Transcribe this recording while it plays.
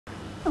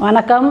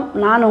வணக்கம்,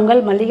 நான்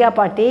உங்கள் மல்லிகா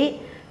பாட்டி.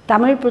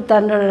 தமிழ்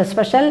புத்தாண்டோட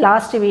ஸ்பெஷல்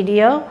லாஸ்ட்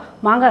வீடியோ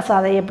மாங்காய்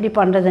சாதம் எப்படி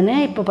பண்ணுறதுன்னு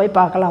இப்போ போய்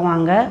பார்க்கலாம்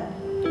வாங்க.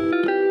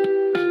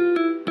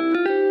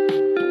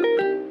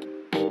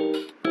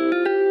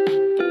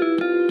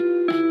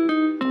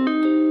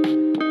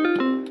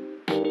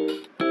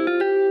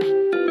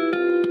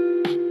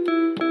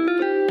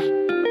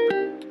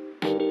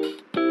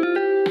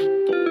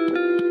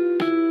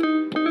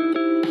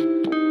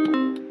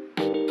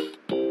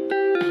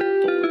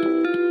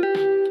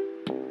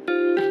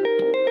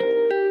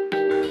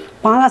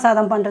 மாங்காய்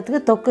சாதம் பண்ணுறதுக்கு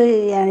தொக்கு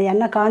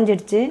எண்ணெய்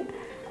காஞ்சிடுச்சு.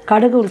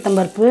 கடுகு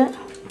உளுத்தம்பருப்பு,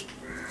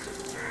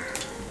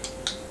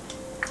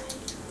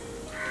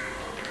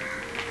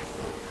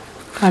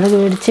 கடுகு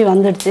வெடித்து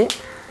வந்துடுச்சு.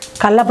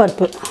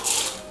 கடலப்பருப்பு,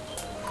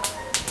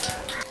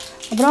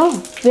 அப்புறம்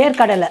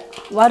வேர்க்கடலை,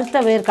 வறுத்த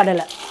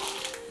வேர்க்கடலை,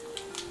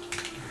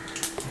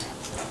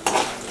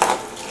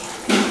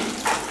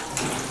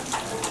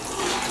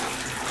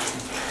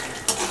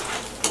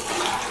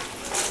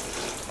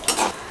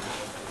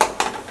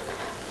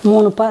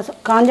 மூணு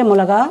காஞ்ச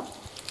மிளகா,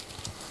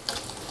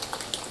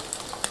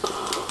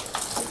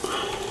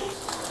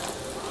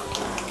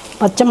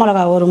 பச்சை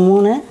மிளகா ஒரு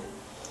 3,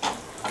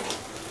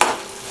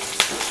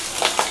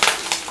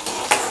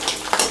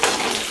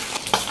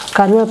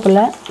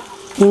 கருவேப்பிலை,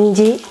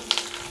 இஞ்சி,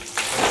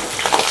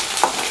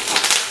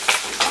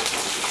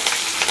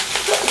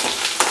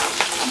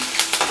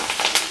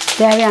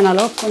 தேவையான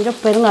அளவு கொஞ்சம்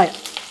பெருங்காயம்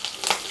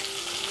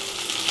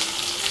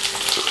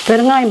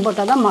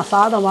போட்டால் தான்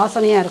சாதம்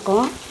வாசனையாக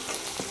இருக்கும்.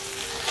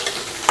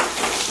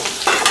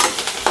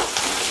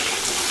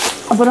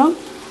 அப்புறம்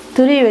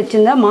துருவி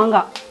வச்சுருந்த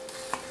மாங்காய்,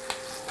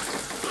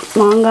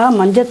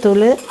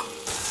 மஞ்சத்தூள்,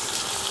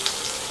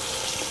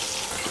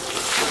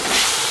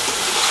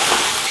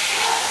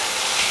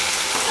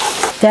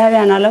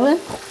 தேவையான அளவு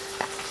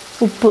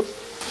உப்பு.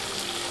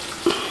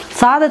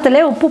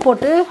 சாதத்தில் உப்பு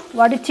போட்டு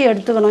வடித்து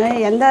எடுத்துக்கணும்.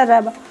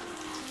 எந்த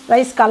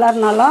ரைஸ்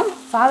கலர்னாலும்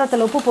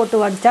சாதத்தில் உப்பு போட்டு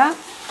வடித்தா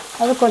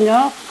அது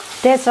கொஞ்சம்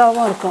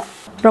டேஸ்ட்டாகவும் இருக்கும்.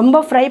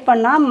 ரொம்ப ஃப்ரை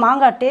பண்ணால்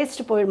மாங்காய்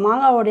டேஸ்ட்டு போயிடும்,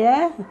 மாங்காவோடைய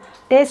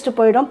டேஸ்ட்டு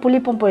போயிடும்,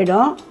 புளிப்பும்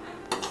போயிடும்.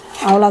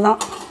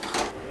 அவ்வளோதான்.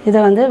 இதை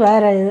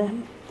வேறு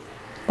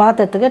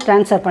பாத்திரத்துக்கு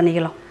ட்ரான்ஸ்ஃபர்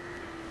பண்ணிக்கலாம்.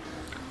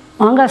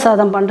 மாங்காய்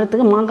சாதம்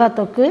பண்ணுறதுக்கு மாங்காய்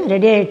தொக்கு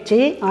ரெடி ஆகிடுச்சு,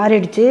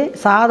 ஆறிடுச்சு.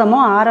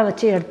 சாதமும் ஆற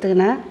வச்சு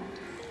எடுத்துக்கினேன்.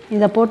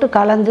 இதை போட்டு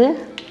கலந்து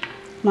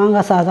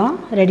மாங்காய் சாதம்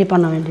ரெடி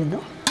பண்ண வேண்டியது.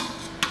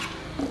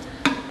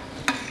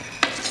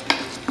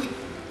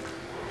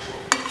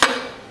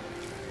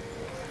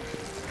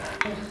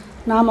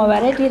 நாம்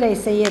வெரைட்டி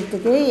ரைஸ்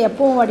செய்யறதுக்கு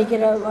எப்பவும்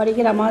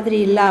வடிக்கிற மாதிரி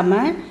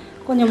இல்லாமல்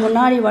கொஞ்சம்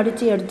முன்னாடி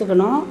வடித்து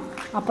எடுத்துக்கணும்.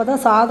 அப்போ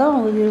தான் சாதம்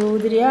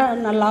உதிரியாக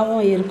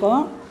நல்லாவும்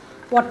இருக்கும்,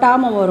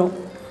 ஒட்டாமல் வரும்.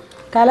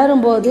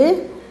 கிளறும்போது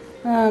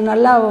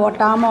நல்லா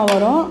ஒட்டாமல்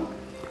வரும்,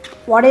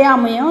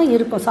 உடையாமையும்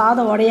இருக்கும்.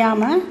 சாதம்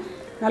உடையாமல்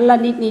நல்லா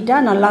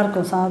நீட்டாக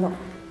நல்லாயிருக்கும் சாதம்.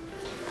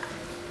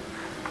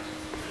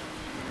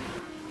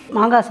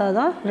 மாங்காய்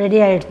சாதம்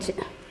ரெடி ஆகிடுச்சு.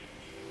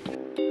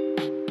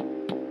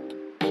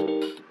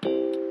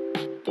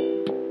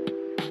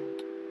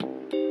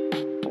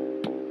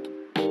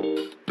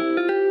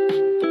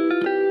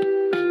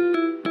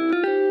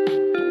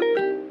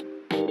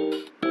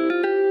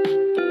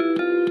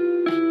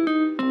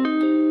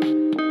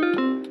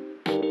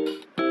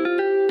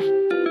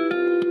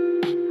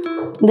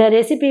 இந்த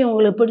ரெசிபி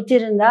உங்களுக்கு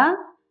பிடிச்சிருந்தா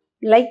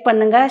லைக்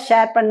பண்ணுங்கள்,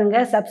 ஷேர்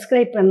பண்ணுங்கள்,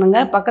 சப்ஸ்கிரைப்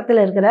பண்ணுங்கள்,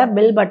 பக்கத்தில் இருக்கிற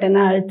பெல்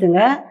பட்டனை அழுத்துங்க.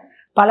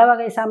 பல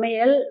வகை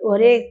சமையல்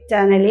ஒரே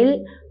சேனலில்,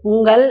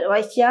 உங்கள்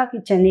வைஷ்யா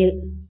கிச்சனில்.